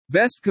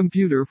Best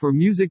Computer for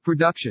Music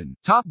Production,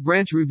 Top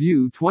Branch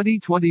Review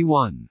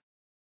 2021.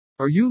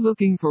 Are you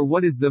looking for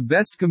what is the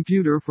best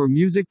computer for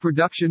music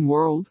production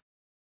world?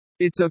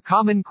 It's a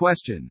common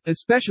question,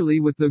 especially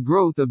with the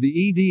growth of the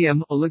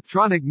EDM,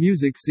 electronic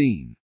music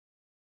scene.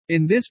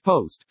 In this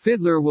post,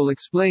 Fiddler will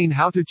explain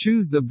how to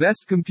choose the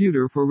best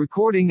computer for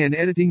recording and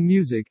editing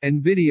music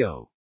and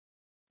video.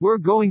 We're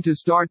going to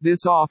start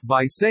this off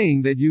by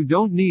saying that you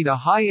don't need a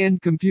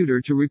high-end computer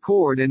to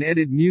record and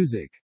edit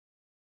music.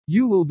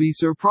 You will be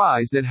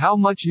surprised at how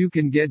much you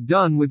can get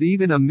done with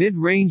even a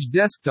mid-range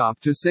desktop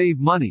to save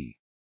money.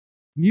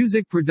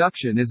 Music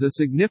production is a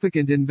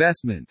significant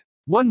investment.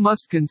 One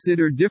must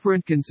consider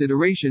different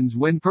considerations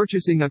when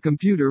purchasing a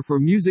computer for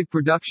music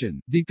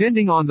production,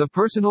 depending on the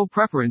personal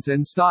preference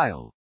and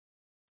style.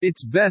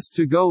 It's best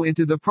to go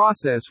into the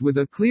process with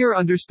a clear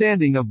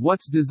understanding of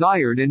what's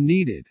desired and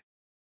needed.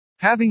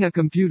 Having a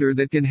computer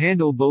that can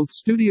handle both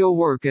studio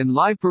work and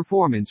live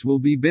performance will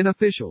be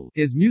beneficial,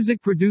 as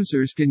music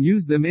producers can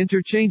use them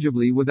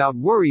interchangeably without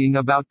worrying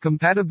about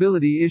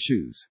compatibility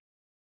issues.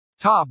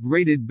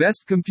 Top-rated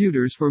best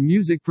computers for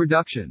music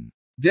production.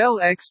 Dell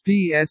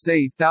XPS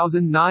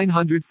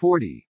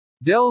 8940.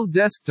 Dell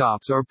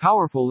desktops are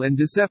powerful and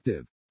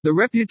deceptive. The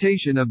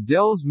reputation of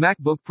Dell's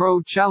MacBook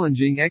Pro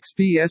challenging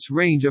XPS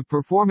range of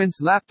performance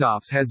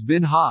laptops has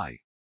been high.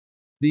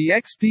 The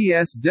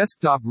XPS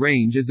desktop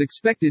range is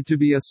expected to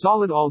be a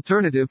solid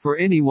alternative for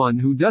anyone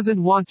who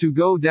doesn't want to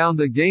go down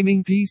the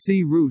gaming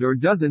PC route or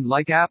doesn't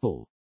like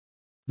Apple.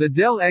 The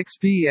Dell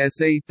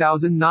XPS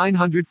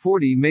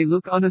 8940 may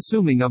look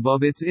unassuming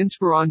above its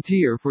Inspiron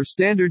tier for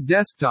standard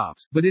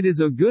desktops, but it is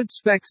a good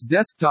specs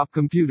desktop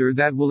computer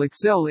that will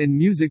excel in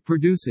music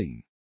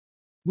producing.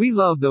 We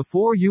love the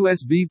 4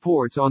 USB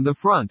ports on the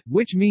front,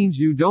 which means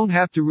you don't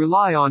have to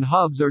rely on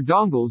hubs or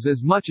dongles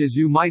as much as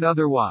you might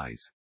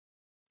otherwise.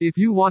 If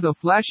you want a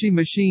flashy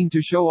machine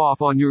to show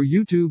off on your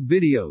YouTube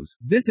videos,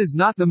 this is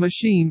not the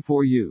machine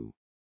for you.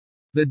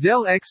 The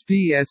Dell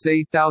XPS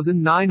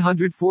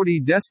 8940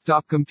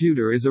 desktop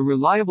computer is a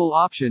reliable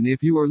option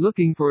if you are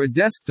looking for a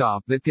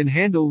desktop that can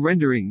handle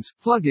renderings,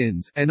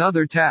 plugins, and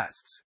other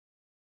tasks.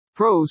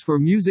 Pros for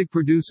music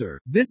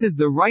producer. This is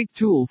the right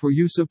tool for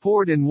you.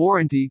 Support and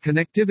warranty.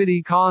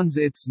 Connectivity. Cons.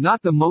 It's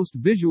not the most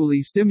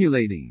visually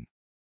stimulating.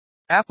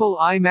 Apple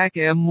iMac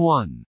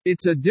M1.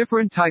 It's a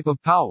different type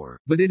of power,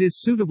 but it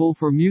is suitable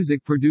for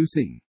music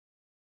producing.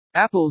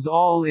 Apple's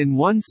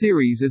all-in-one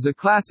series is a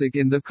classic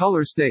in the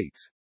color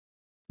stakes.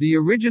 The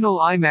original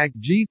iMac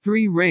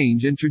G3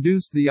 range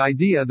introduced the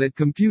idea that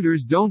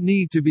computers don't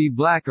need to be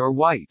black or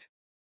white.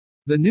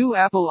 The new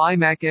Apple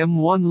iMac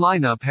M1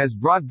 lineup has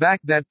brought back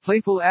that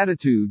playful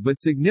attitude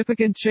but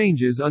significant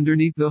changes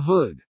underneath the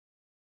hood.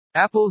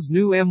 Apple's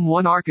new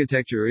M1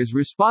 architecture is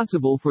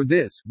responsible for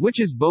this,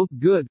 which is both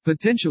good,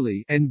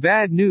 potentially, and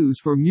bad news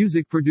for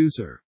music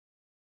producer.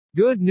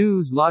 Good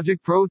news: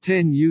 Logic Pro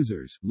 10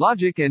 users,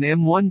 Logic and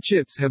M1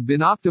 chips have been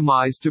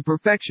optimized to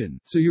perfection,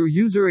 so your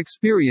user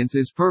experience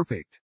is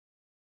perfect.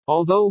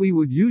 Although we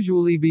would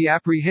usually be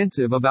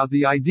apprehensive about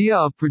the idea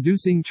of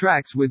producing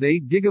tracks with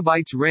 8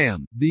 GB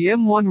RAM, the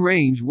M1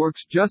 range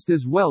works just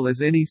as well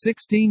as any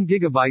 16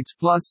 GB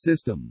plus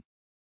system.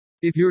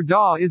 If your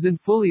DAW isn't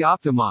fully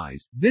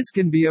optimized, this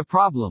can be a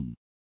problem.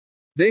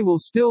 They will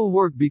still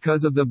work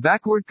because of the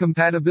backward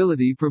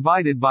compatibility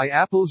provided by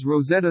Apple's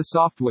Rosetta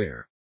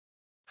software.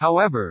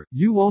 However,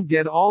 you won't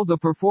get all the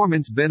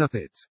performance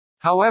benefits.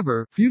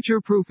 However,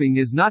 future-proofing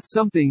is not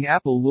something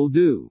Apple will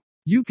do.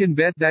 You can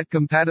bet that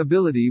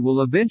compatibility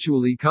will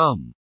eventually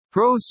come.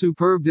 Pros: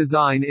 superb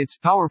design. It's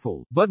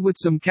powerful, but with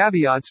some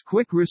caveats.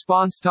 Quick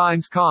response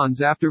times.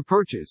 Cons: after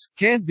purchase,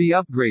 can't be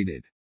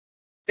upgraded.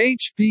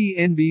 HP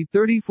Envy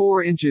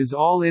 34 inches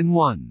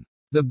all-in-one.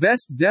 The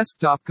best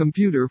desktop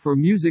computer for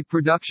music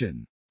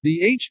production.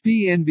 The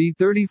HP Envy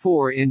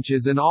 34-inch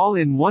is an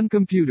all-in-one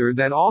computer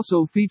that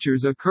also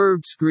features a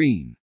curved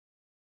screen.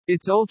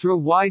 Its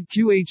ultra-wide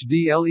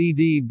QHD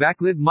LED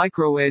backlit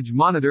micro-edge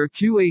monitor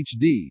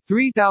QHD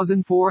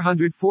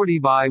 3440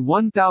 by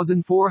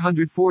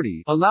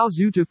 1440 allows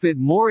you to fit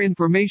more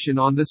information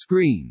on the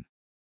screen.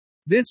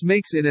 This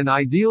makes it an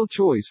ideal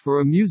choice for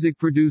a music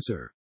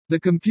producer. The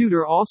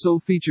computer also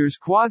features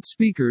quad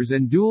speakers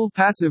and dual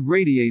passive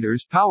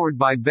radiators powered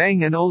by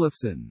Bang &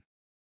 Olufsen.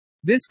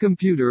 This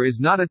computer is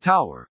not a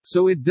tower,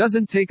 so it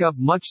doesn't take up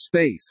much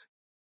space.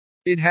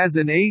 It has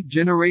an 8th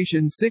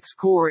generation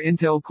 6-core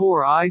Intel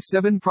Core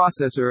i7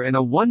 processor and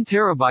a 1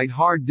 TB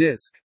hard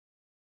disk.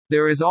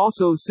 There is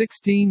also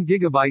 16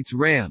 GB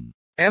RAM.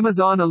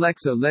 Amazon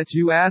Alexa lets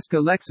you ask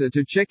Alexa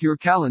to check your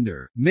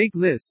calendar, make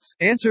lists,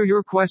 answer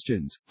your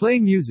questions, play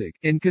music,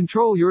 and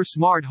control your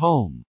smart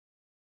home.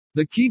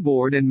 The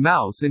keyboard and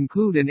mouse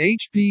include an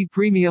HP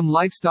Premium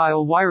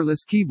Lifestyle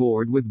wireless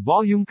keyboard with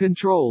volume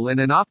control and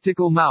an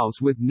optical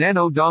mouse with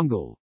nano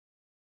dongle.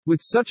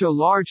 With such a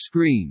large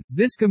screen,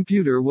 this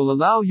computer will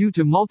allow you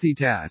to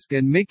multitask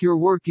and make your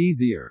work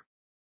easier.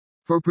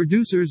 For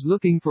producers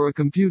looking for a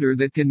computer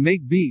that can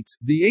make beats,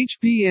 the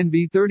HP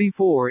Envy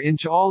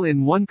 34-inch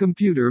all-in-one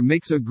computer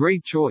makes a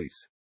great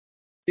choice.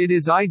 It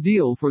is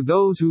ideal for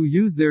those who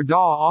use their DAW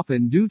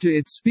often due to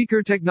its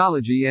speaker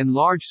technology and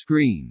large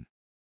screen.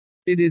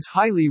 It is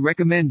highly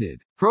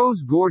recommended.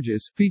 Pros: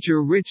 gorgeous,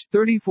 feature-rich,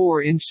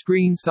 34-inch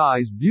screen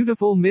size,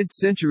 beautiful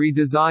mid-century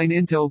design.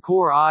 Intel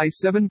Core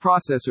i7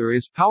 processor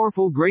is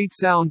powerful, great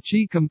sound,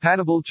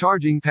 Qi-compatible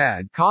charging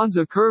pad. Cons: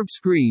 a curved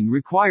screen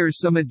requires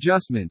some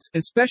adjustments,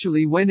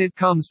 especially when it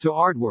comes to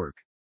artwork.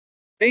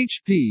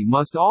 HP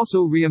must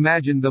also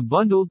reimagine the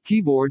bundled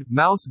keyboard,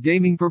 mouse.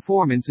 Gaming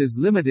performance is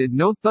limited,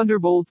 no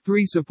Thunderbolt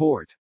 3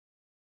 support.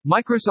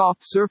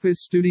 Microsoft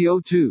Surface Studio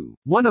 2,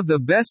 one of the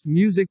best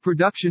music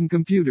production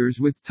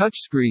computers with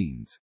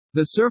touchscreens.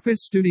 The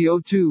Surface Studio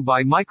 2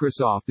 by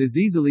Microsoft is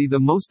easily the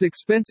most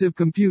expensive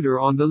computer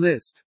on the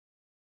list.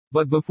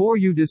 But before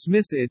you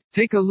dismiss it,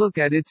 take a look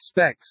at its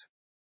specs.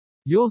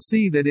 You'll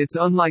see that it's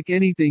unlike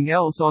anything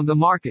else on the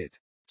market.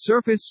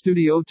 Surface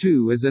Studio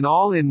 2 is an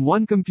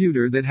all-in-one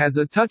computer that has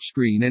a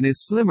touchscreen and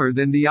is slimmer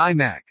than the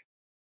iMac.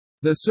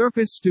 The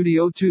Surface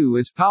Studio 2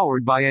 is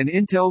powered by an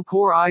Intel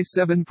Core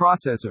i7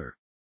 processor.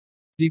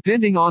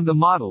 Depending on the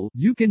model,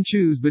 you can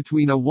choose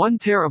between a 1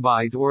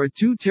 TB or a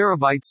 2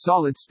 TB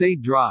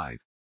solid-state drive.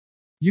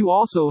 You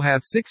also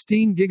have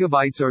 16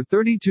 GB or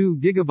 32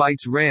 GB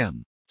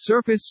RAM.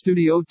 Surface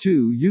Studio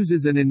 2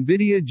 uses an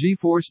NVIDIA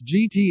GeForce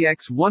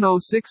GTX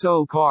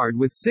 1060 card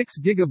with 6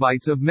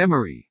 GB of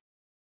memory.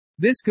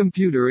 This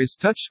computer is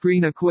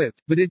touchscreen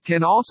equipped, but it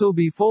can also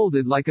be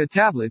folded like a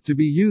tablet to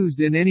be used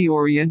in any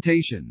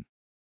orientation.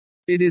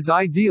 It is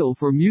ideal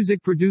for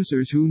music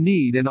producers who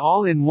need an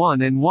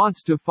all-in-one and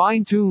wants to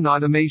fine-tune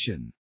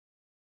automation.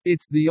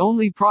 It's the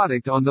only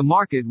product on the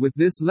market with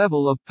this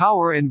level of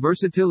power and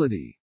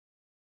versatility.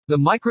 The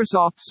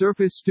Microsoft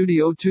Surface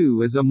Studio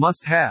 2 is a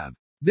must-have.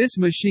 This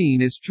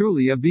machine is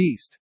truly a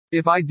beast.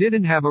 If I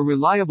didn't have a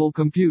reliable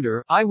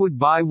computer, I would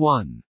buy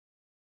one.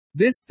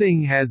 This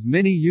thing has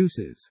many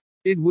uses.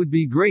 It would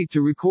be great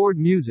to record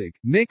music,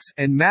 mix,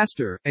 and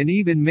master, and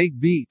even make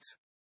beats.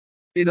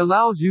 It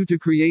allows you to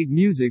create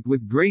music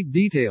with great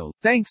detail,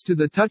 thanks to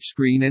the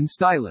touchscreen and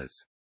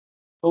stylus.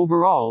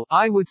 Overall,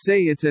 I would say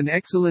it's an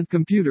excellent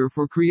computer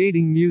for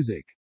creating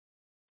music.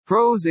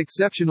 Pros: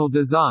 exceptional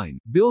design,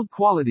 build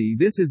quality.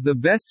 This is the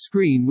best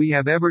screen we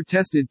have ever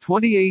tested.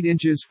 28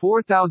 inches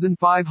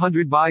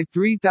 4500 by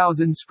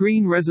 3000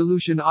 screen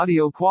resolution.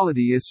 Audio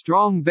quality is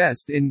strong,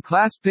 best in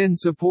class. Pen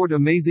support,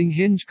 amazing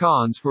hinge.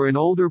 Cons: for an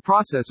older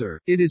processor,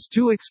 it is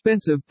too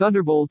expensive.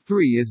 Thunderbolt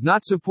 3 is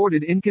not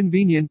supported.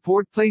 Inconvenient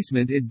port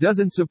placement, it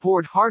doesn't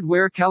support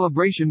hardware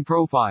calibration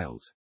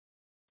profiles.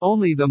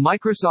 Only the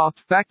Microsoft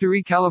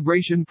factory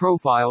calibration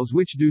profiles,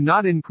 which do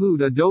not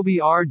include Adobe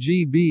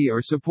RGB,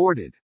 are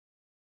supported.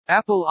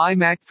 Apple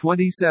iMac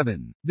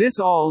 27. This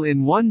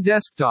all-in-one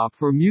desktop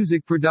for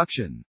music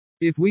production.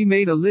 If we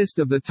made a list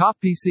of the top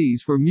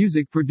PCs for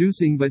music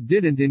producing but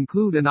didn't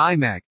include an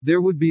iMac, there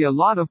would be a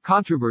lot of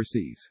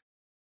controversies.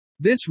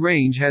 This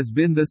range has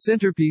been the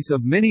centerpiece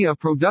of many a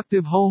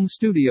productive home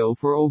studio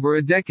for over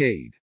a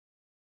decade.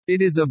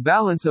 It is a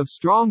balance of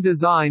strong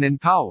design and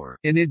power,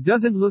 and it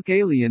doesn't look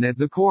alien at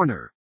the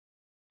corner.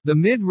 The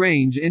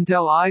mid-range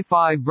Intel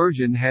i5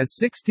 version has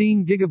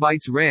 16 GB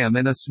RAM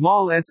and a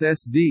small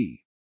SSD.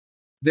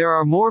 There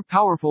are more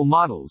powerful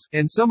models,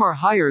 and some are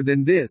higher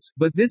than this,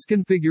 but this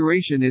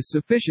configuration is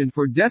sufficient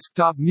for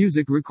desktop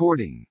music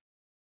recording.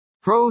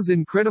 Pros: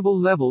 incredible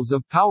levels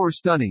of power,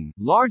 stunning,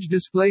 large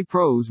display.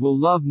 Pros will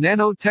love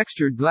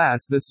nano-textured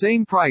glass, the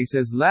same price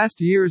as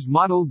last year's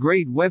model.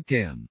 Great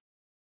webcam.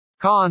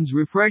 Cons: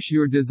 refresh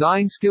your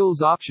design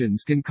skills.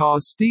 Options can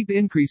cause steep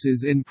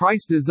increases in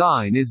price.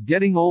 Design is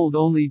getting old.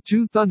 Only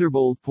 2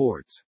 Thunderbolt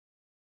ports.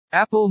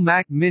 Apple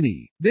Mac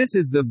Mini. This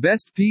is the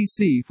best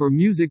PC for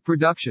music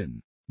production.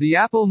 The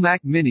Apple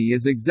Mac Mini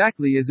is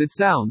exactly as it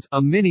sounds,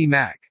 a mini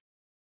Mac.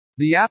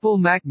 The Apple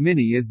Mac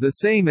Mini is the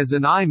same as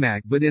an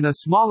iMac but in a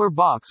smaller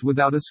box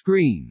without a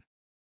screen.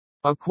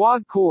 A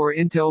quad-core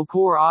Intel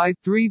Core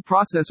i3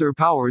 processor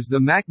powers the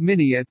Mac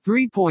Mini at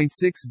 3.6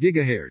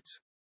 GHz.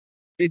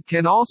 It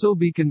can also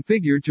be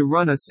configured to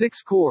run a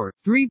 6-core,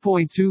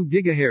 3.2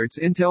 GHz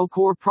Intel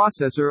Core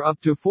processor up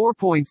to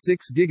 4.6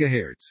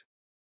 GHz.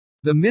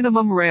 The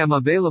minimum RAM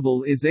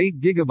available is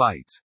 8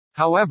 GB.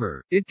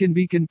 However, it can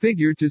be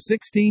configured to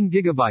 16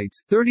 GB,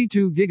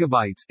 32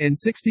 GB, and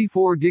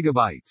 64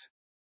 GB.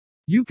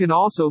 You can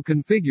also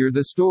configure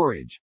the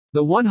storage.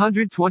 The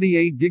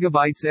 128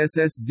 GB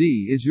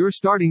SSD is your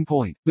starting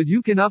point, but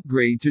you can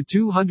upgrade to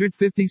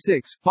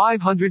 256,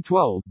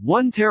 512,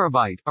 1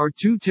 TB, or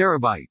 2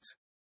 TB.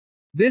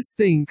 This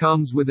thing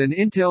comes with an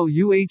Intel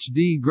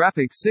UHD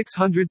Graphics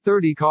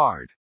 630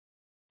 card.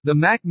 The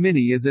Mac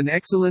Mini is an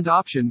excellent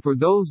option for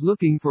those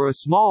looking for a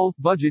small,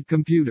 budget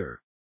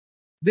computer.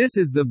 This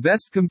is the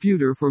best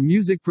computer for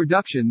music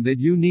production that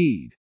you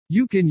need.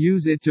 You can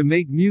use it to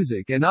make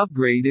music and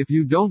upgrade if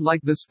you don't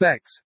like the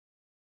specs.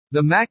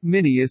 The Mac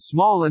Mini is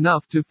small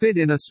enough to fit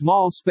in a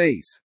small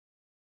space.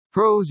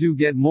 Pros: you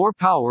get more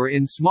power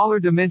in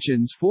smaller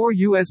dimensions. 4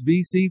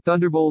 USB-C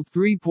Thunderbolt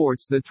 3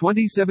 ports. The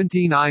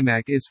 2017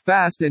 iMac is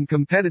fast and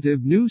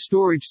competitive. New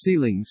storage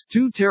ceilings,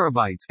 2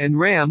 TB, and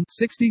RAM,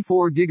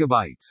 64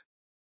 GB.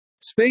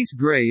 Space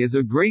Gray is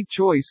a great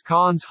choice.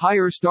 Cons: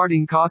 higher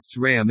starting costs.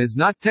 RAM is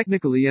not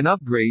technically an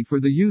upgrade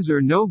for the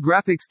user. No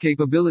graphics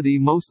capability.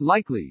 Most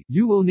likely,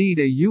 you will need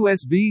a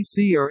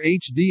USB-C or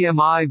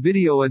HDMI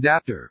video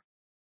adapter.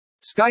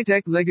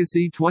 Skytech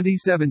Legacy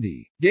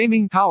 2070.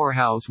 Gaming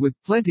powerhouse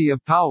with plenty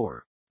of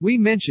power. We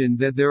mentioned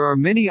that there are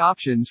many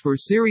options for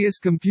serious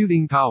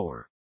computing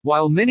power.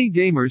 While many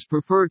gamers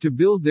prefer to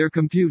build their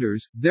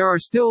computers, there are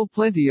still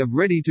plenty of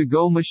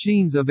ready-to-go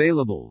machines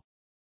available.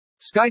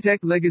 Skytech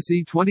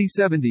Legacy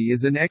 2070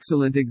 is an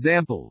excellent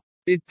example.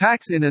 It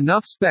packs in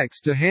enough specs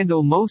to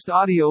handle most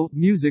audio,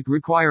 music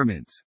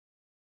requirements.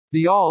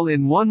 The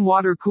all-in-one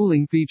water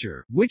cooling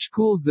feature, which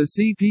cools the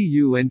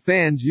CPU and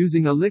fans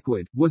using a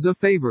liquid, was a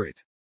favorite.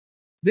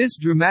 This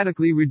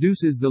dramatically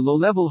reduces the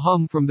low-level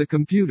hum from the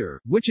computer,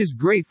 which is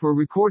great for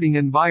recording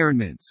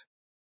environments.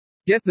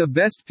 Get the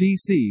best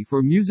PC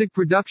for music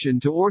production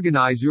to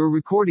organize your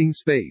recording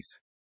space.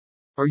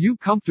 Are you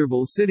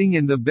comfortable sitting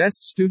in the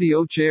best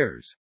studio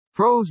chairs?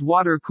 Pros: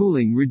 water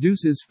cooling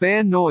reduces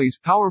fan noise.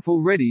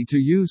 Powerful,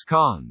 ready-to-use.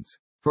 Cons: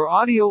 for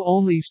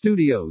audio-only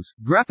studios,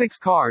 graphics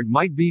card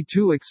might be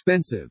too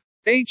expensive.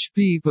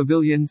 HP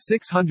Pavilion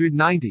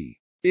 690.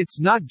 It's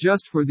not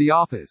just for the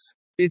office.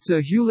 It's a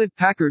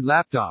Hewlett-Packard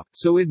laptop,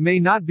 so it may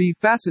not be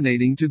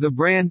fascinating to the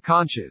brand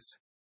conscious.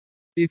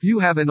 If you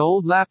have an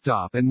old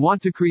laptop and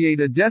want to create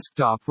a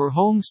desktop for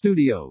home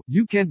studio,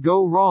 you can't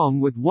go wrong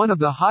with one of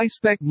the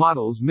high-spec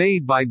models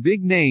made by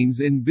big names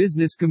in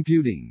business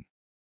computing.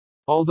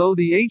 Although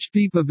the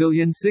HP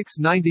Pavilion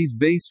 690's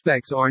base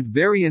specs aren't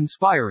very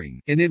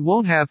inspiring, and it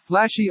won't have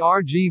flashy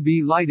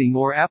RGB lighting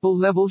or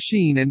Apple-level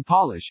sheen and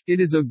polish, it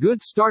is a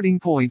good starting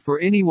point for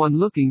anyone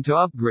looking to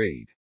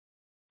upgrade.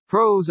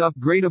 Pros: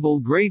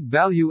 upgradable, great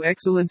value,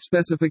 excellent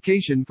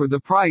specification for the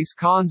price.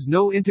 Cons: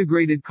 no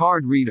integrated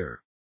card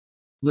reader.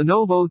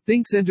 Lenovo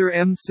ThinkCentre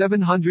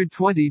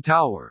M720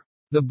 Tower.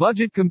 The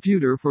budget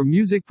computer for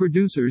music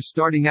producers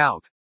starting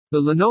out.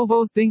 The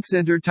Lenovo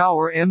ThinkCentre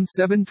Tower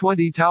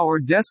M720 Tower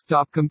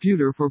desktop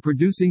computer for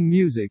producing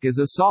music is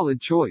a solid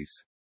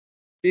choice.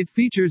 It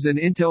features an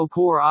Intel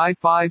Core i5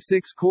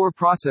 6-core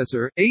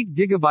processor,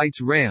 8GB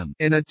RAM,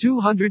 and a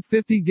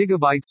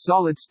 250GB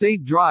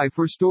solid-state drive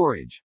for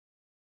storage.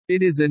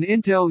 It is an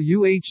Intel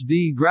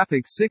UHD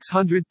Graphics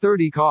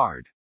 630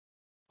 card.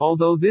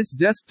 Although this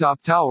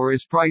desktop tower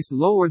is priced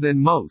lower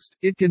than most,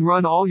 it can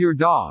run all your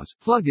DAWs,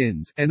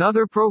 plugins, and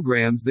other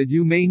programs that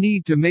you may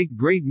need to make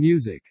great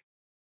music.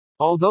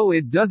 Although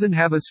it doesn't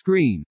have a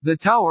screen, the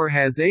tower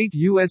has 8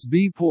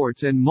 USB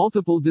ports and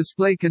multiple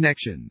display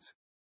connections.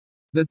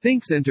 The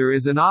ThinkCentre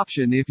is an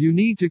option if you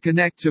need to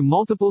connect to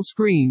multiple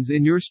screens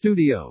in your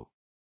studio.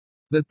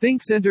 The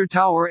ThinkCentre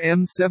Tower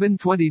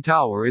M720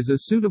 Tower is a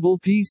suitable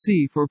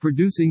PC for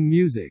producing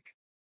music.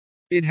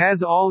 It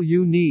has all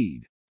you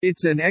need.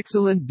 It's an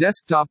excellent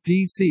desktop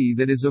PC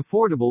that is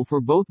affordable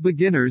for both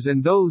beginners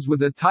and those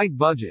with a tight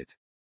budget.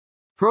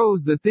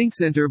 Pros: the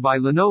ThinkCentre by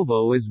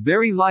Lenovo is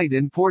very light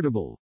and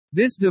portable.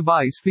 This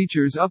device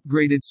features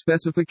upgraded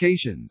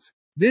specifications.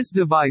 This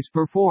device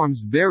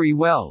performs very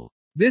well.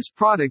 This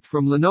product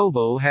from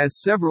Lenovo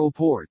has several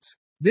ports.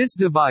 This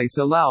device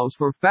allows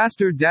for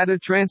faster data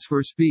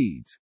transfer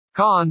speeds.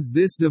 Cons: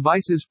 this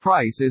device's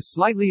price is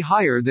slightly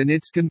higher than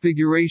its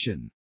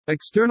configuration.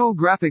 External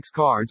graphics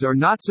cards are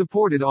not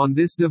supported on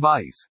this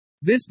device.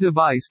 This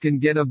device can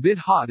get a bit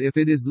hot if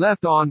it is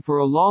left on for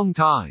a long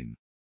time.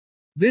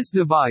 This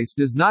device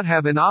does not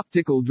have an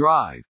optical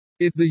drive.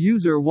 If the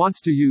user wants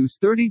to use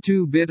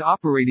 32-bit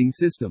operating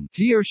system,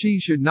 he or she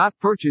should not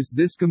purchase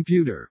this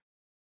computer.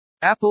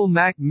 Apple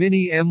Mac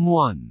Mini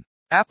M1.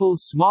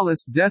 Apple's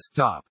smallest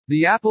desktop.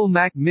 The Apple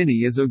Mac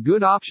Mini is a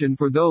good option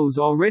for those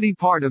already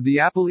part of the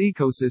Apple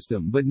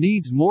ecosystem but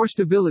needs more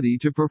stability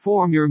to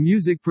perform your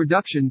music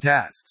production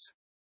tasks.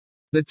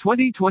 The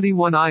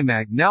 2021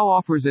 iMac now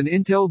offers an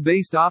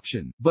Intel-based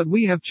option, but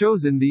we have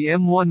chosen the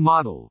M1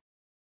 model.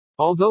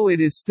 Although it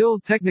is still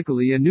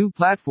technically a new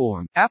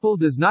platform, Apple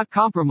does not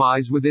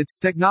compromise with its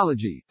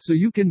technology, so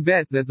you can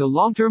bet that the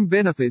long-term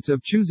benefits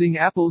of choosing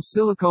Apple's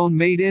silicone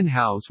made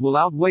in-house will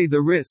outweigh the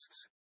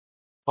risks.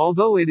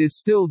 Although it is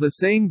still the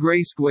same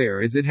gray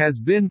square as it has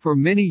been for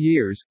many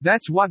years,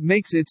 that's what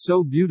makes it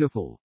so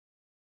beautiful.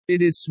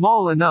 It is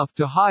small enough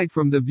to hide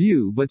from the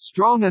view but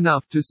strong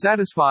enough to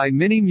satisfy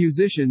many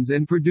musicians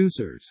and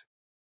producers.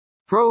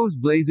 Pros: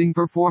 blazing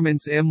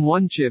performance.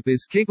 M1 chip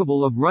is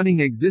capable of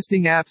running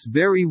existing apps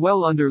very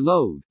well under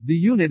load. The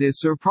unit is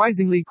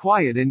surprisingly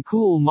quiet and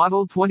cool.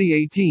 Model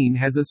 2018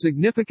 has a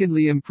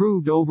significantly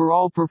improved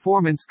overall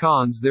performance.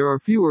 Cons: there are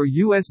fewer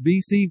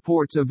USB-C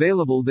ports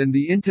available than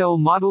the Intel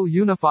model.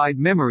 Unified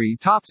memory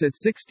tops at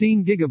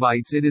 16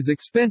 GB. It is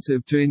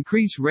expensive to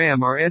increase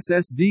RAM or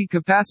SSD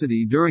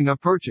capacity during a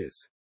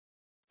purchase.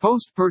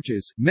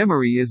 Post-purchase,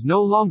 memory is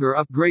no longer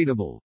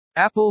upgradable.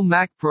 Apple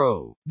Mac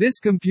Pro. This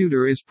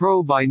computer is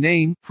Pro by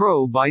name,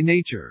 Pro by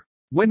nature.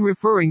 When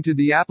referring to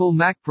the Apple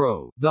Mac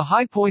Pro, the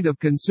high point of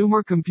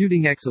consumer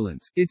computing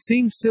excellence, it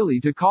seems silly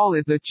to call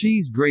it the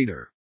cheese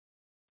grater.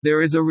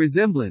 There is a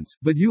resemblance,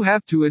 but you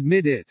have to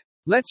admit it.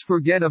 Let's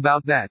forget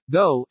about that,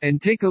 though,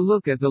 and take a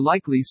look at the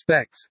likely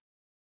specs.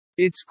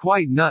 It's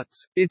quite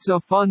nuts. It's a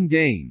fun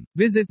game.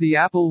 Visit the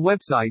Apple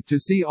website to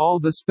see all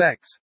the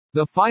specs.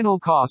 The final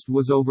cost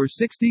was over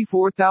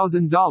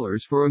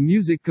 $64,000 for a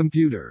music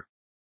computer.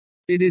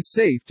 It is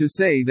safe to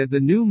say that the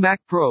new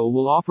Mac Pro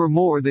will offer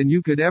more than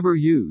you could ever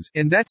use,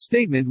 and that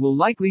statement will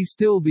likely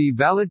still be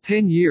valid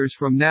 10 years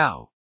from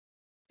now.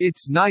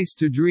 It's nice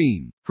to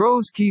dream.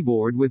 Pro's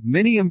keyboard with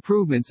many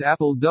improvements.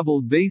 Apple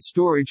doubled base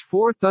storage.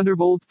 4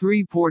 Thunderbolt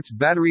 3 ports.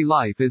 Battery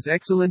life is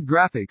excellent.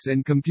 Graphics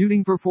and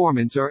computing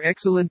performance are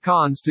excellent.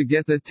 Cons: to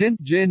get the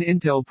 10th gen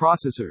Intel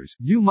processors,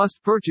 you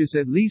must purchase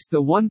at least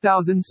the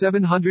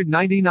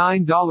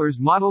 $1,799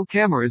 model.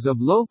 Cameras of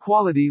low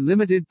quality.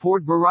 Limited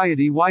port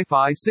variety.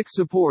 Wi-Fi 6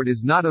 support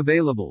is not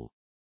available.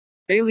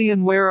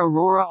 Alienware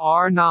Aurora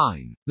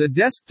R9. The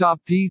desktop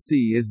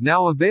PC is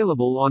now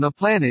available on a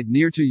planet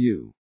near to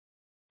you.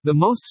 The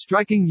most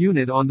striking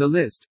unit on the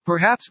list,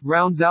 perhaps,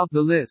 rounds out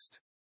the list.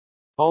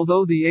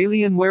 Although the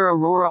Alienware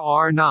Aurora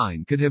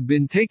R9 could have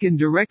been taken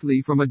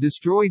directly from a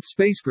destroyed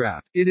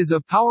spacecraft, it is a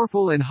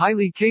powerful and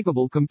highly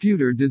capable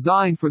computer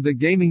designed for the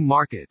gaming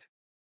market.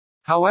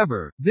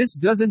 However, this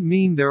doesn't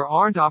mean there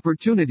aren't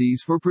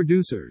opportunities for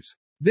producers.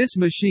 This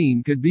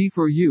machine could be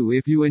for you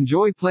if you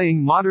enjoy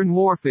playing Modern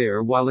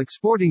Warfare while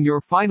exporting your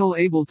final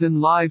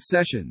Ableton Live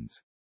sessions.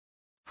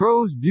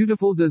 Pros: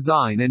 beautiful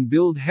design and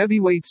build.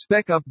 Heavyweight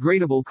spec.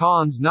 Upgradable.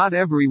 Cons: not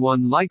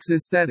everyone likes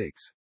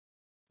aesthetics.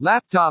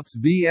 Laptops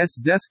vs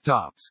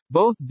desktops.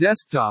 Both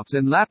desktops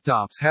and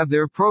laptops have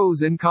their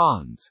pros and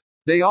cons.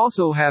 They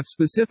also have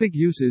specific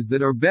uses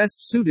that are best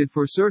suited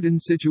for certain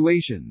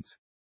situations.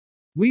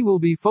 We will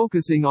be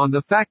focusing on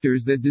the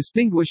factors that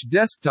distinguish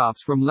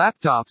desktops from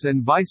laptops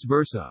and vice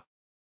versa.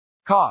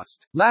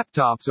 Cost: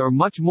 laptops are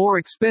much more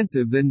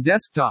expensive than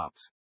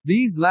desktops.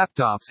 These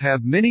laptops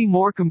have many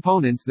more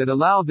components that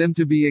allow them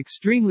to be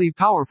extremely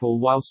powerful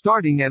while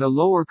starting at a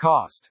lower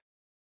cost.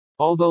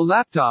 Although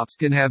laptops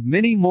can have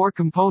many more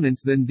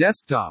components than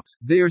desktops,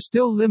 they are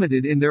still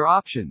limited in their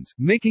options,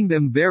 making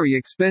them very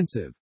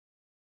expensive.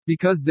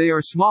 Because they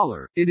are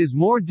smaller, it is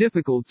more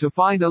difficult to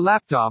find a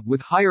laptop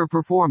with higher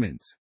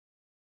performance.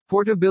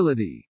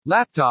 Portability: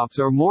 laptops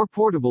are more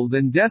portable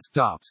than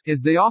desktops,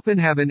 as they often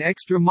have an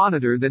extra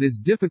monitor that is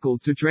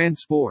difficult to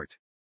transport.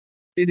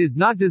 It is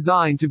not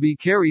designed to be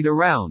carried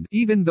around,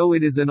 even though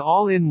it is an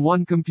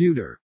all-in-one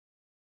computer.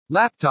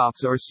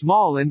 Laptops are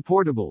small and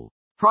portable.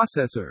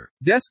 Processor: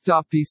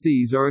 desktop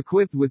PCs are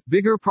equipped with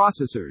bigger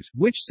processors,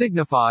 which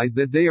signifies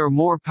that they are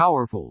more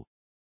powerful.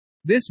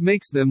 This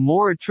makes them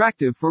more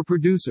attractive for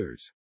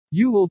producers.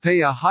 You will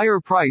pay a higher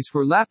price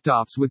for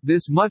laptops with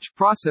this much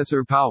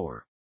processor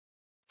power.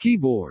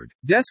 Keyboard: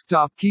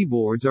 desktop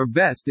keyboards are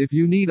best if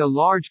you need a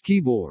large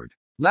keyboard.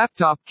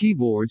 Laptop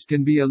keyboards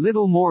can be a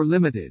little more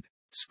limited.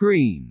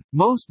 Screen: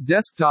 most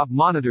desktop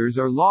monitors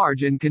are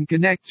large and can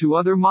connect to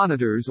other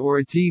monitors or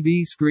a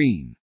TV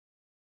screen.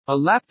 A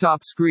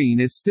laptop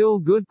screen is still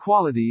good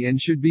quality and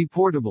should be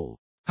portable.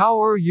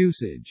 Power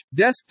usage: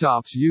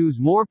 desktops use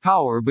more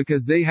power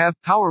because they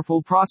have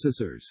powerful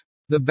processors.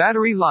 The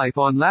battery life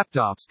on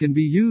laptops can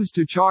be used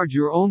to charge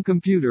your own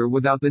computer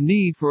without the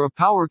need for a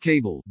power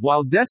cable,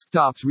 while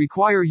desktops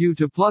require you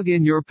to plug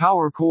in your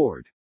power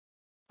cord.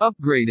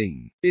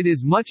 Upgrading: it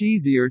is much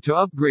easier to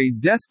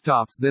upgrade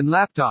desktops than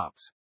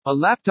laptops. A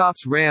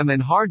laptop's RAM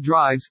and hard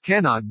drives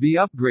cannot be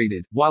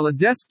upgraded, while a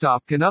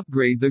desktop can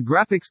upgrade the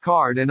graphics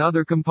card and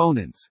other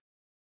components.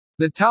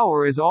 The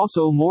tower is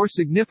also more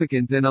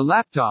significant than a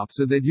laptop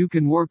so that you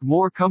can work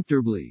more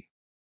comfortably.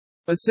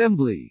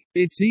 Assembly: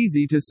 it's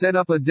easy to set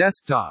up a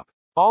desktop.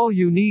 All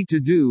you need to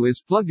do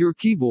is plug your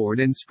keyboard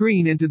and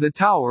screen into the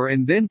tower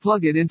and then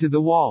plug it into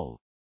the wall.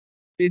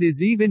 It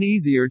is even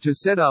easier to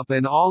set up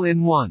an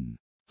all-in-one.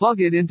 Plug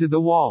it into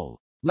the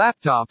wall.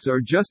 Laptops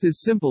are just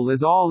as simple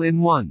as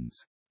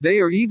all-in-ones. They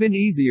are even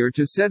easier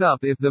to set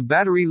up if the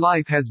battery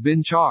life has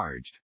been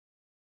charged.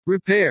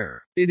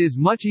 Repair: it is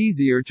much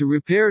easier to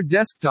repair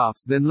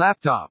desktops than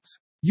laptops.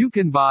 You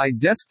can buy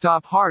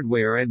desktop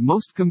hardware at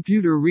most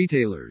computer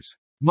retailers.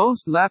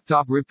 Most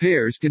laptop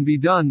repairs can be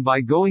done by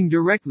going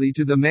directly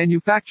to the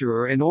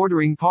manufacturer and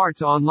ordering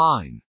parts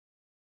online.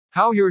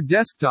 How your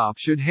desktop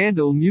should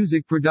handle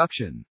music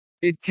production.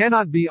 It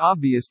cannot be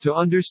obvious to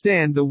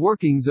understand the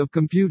workings of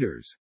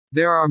computers.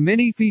 There are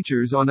many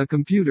features on a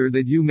computer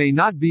that you may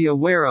not be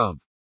aware of.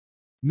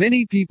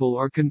 Many people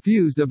are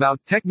confused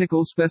about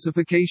technical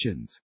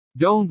specifications.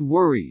 Don't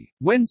worry.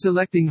 When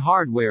selecting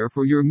hardware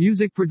for your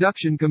music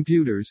production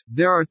computers,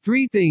 there are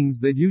 3 things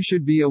that you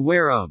should be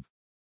aware of.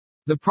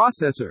 The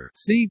processor,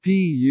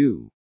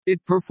 CPU.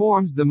 It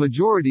performs the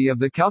majority of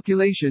the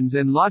calculations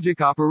and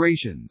logic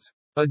operations.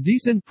 A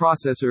decent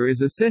processor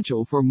is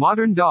essential for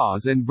modern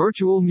DAWs and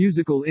virtual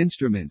musical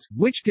instruments,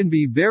 which can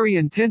be very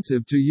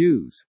intensive to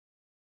use.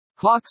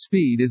 Clock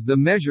speed is the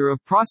measure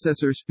of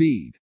processor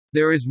speed.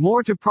 There is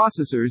more to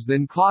processors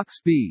than clock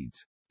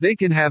speeds. They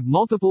can have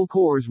multiple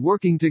cores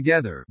working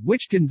together,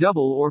 which can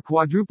double or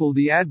quadruple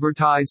the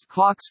advertised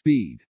clock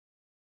speed.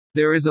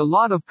 There is a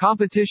lot of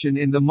competition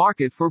in the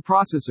market for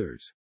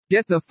processors.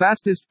 Get the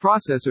fastest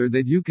processor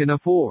that you can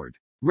afford.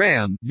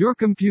 RAM, your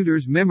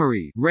computer's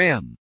memory,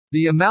 RAM.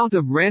 The amount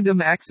of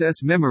random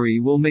access memory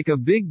will make a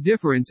big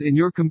difference in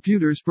your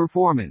computer's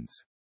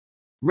performance.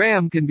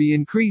 RAM can be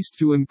increased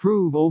to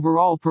improve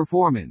overall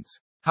performance.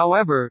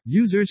 However,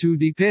 users who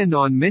depend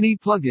on many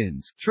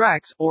plugins,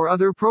 tracks, or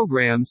other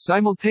programs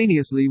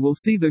simultaneously will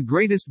see the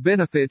greatest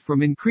benefit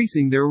from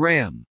increasing their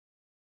RAM.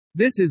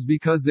 This is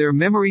because their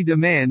memory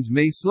demands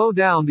may slow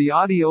down the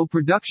audio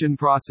production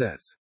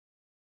process.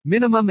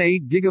 Minimum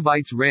 8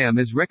 GB RAM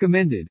is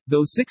recommended,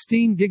 though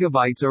 16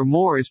 GB or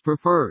more is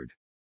preferred.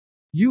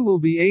 You will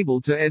be able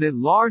to edit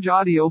large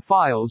audio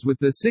files with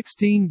the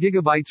 16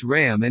 GB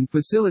RAM and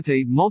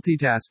facilitate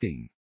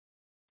multitasking.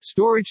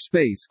 Storage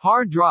space,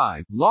 hard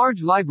drive,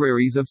 large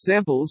libraries of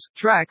samples,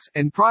 tracks,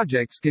 and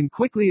projects can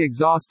quickly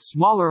exhaust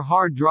smaller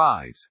hard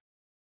drives.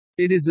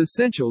 It is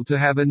essential to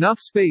have enough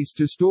space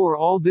to store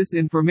all this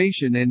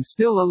information and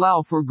still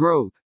allow for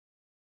growth.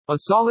 A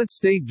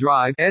solid-state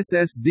drive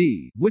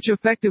 (SSD), which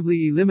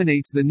effectively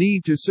eliminates the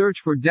need to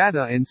search for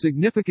data and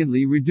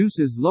significantly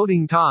reduces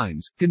loading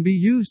times, can be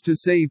used to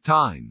save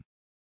time.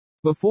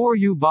 Before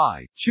you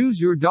buy, choose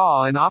your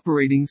DAW and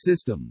operating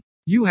system.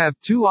 You have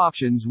two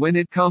options when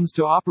it comes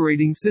to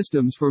operating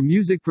systems for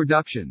music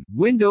production: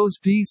 Windows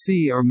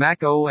PC or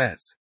Mac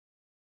OS.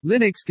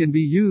 Linux can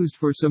be used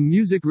for some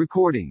music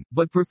recording,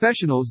 but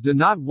professionals do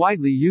not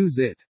widely use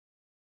it.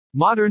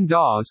 Modern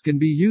DAWs can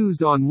be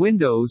used on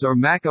Windows or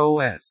Mac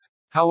OS.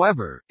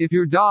 However, if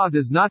your DAW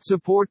does not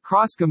support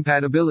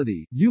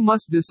cross-compatibility, you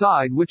must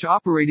decide which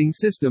operating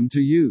system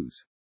to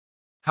use.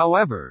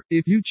 However,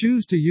 if you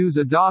choose to use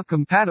a DAW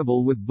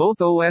compatible with both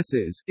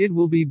OSs, it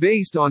will be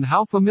based on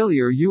how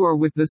familiar you are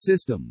with the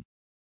system.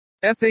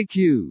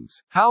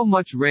 FAQs: How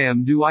much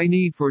RAM do I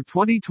need for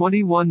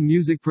 2021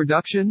 music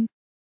production?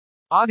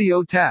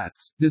 Audio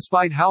tasks,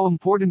 despite how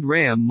important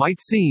RAM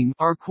might seem,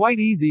 are quite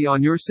easy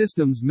on your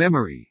system's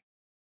memory.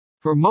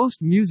 For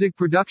most music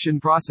production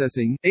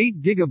processing,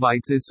 8 GB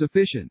is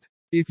sufficient.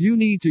 If you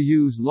need to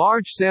use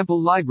large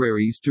sample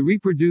libraries to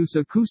reproduce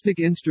acoustic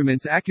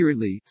instruments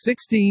accurately,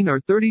 16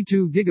 or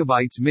 32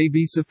 GB may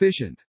be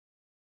sufficient.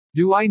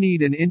 Do I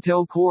need an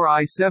Intel Core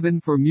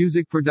i7 for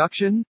music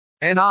production?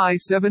 An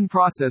i7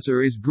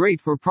 processor is great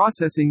for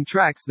processing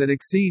tracks that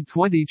exceed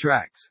 20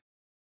 tracks.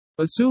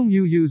 Assume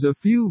you use a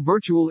few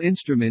virtual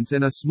instruments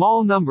and a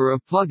small number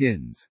of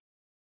plugins.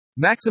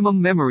 Maximum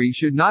memory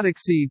should not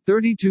exceed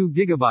 32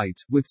 GB,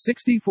 with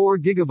 64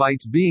 GB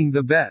being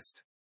the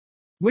best.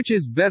 Which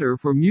is better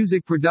for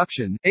music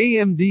production,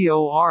 AMD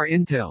or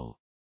Intel?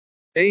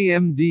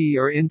 AMD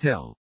or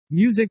Intel?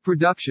 Music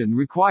production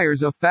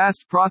requires a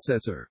fast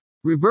processor.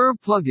 Reverb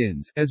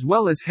plugins, as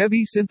well as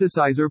heavy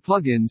synthesizer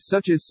plugins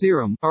such as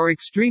Serum, are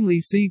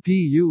extremely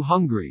CPU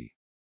hungry.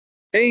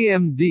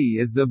 AMD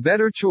is the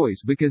better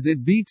choice because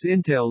it beats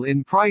Intel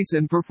in price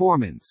and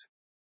performance.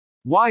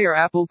 Why are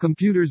Apple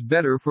computers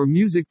better for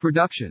music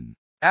production?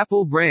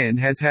 Apple brand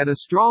has had a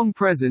strong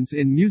presence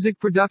in music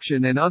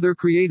production and other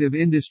creative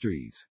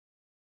industries.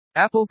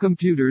 Apple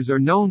computers are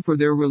known for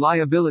their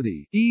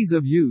reliability, ease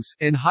of use,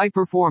 and high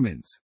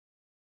performance.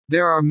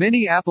 There are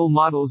many Apple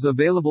models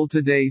available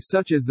today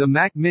such as the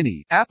Mac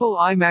Mini, Apple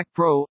iMac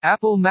Pro,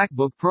 Apple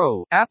MacBook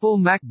Pro, Apple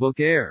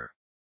MacBook Air.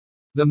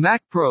 The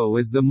Mac Pro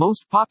is the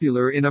most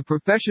popular in a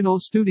professional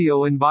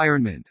studio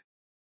environment.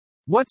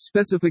 What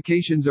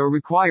specifications are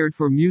required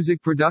for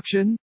music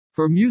production?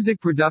 For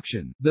music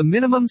production, the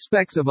minimum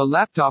specs of a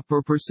laptop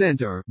per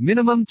percent are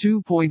minimum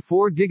 2.4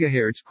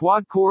 GHz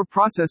quad-core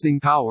processing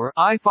power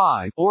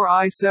i5 or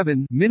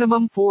i7,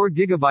 minimum 4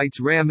 GB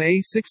RAM, a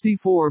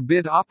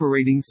 64-bit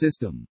operating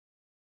system.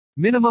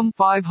 Minimum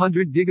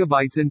 500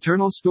 GB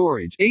internal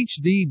storage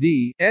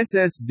HDD,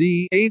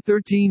 SSD, a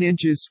 13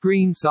 inches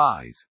screen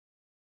size.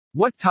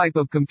 What type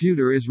of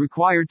computer is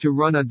required to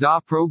run a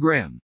DAW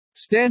program?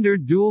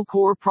 Standard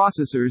dual-core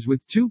processors with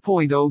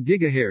 2.0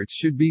 GHz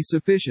should be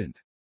sufficient.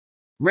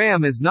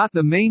 RAM is not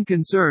the main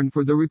concern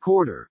for the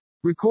recorder.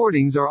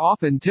 Recordings are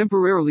often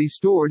temporarily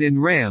stored in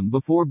RAM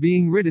before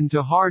being written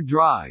to hard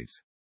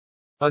drives.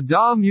 A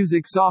DAW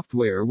music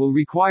software will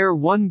require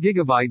 1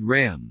 GB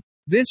RAM.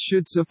 This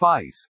should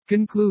suffice.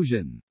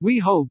 Conclusion: we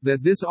hope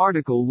that this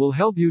article will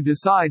help you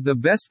decide the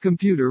best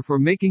computer for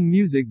making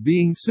music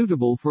being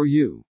suitable for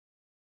you.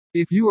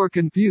 If you are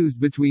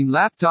confused between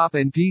laptop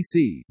and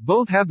PC,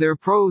 both have their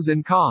pros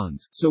and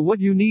cons, so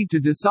what you need to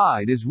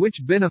decide is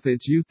which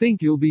benefits you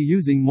think you'll be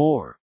using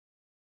more.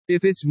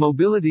 If it's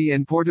mobility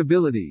and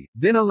portability,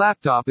 then a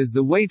laptop is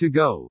the way to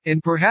go,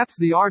 and perhaps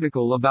the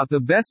article about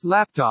the best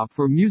laptop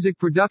for music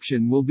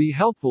production will be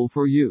helpful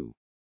for you.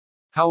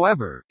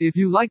 However, if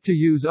you like to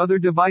use other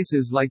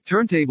devices like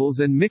turntables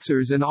and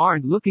mixers and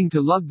aren't looking to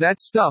lug that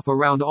stuff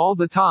around all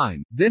the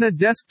time, then a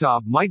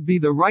desktop might be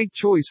the right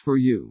choice for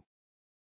you.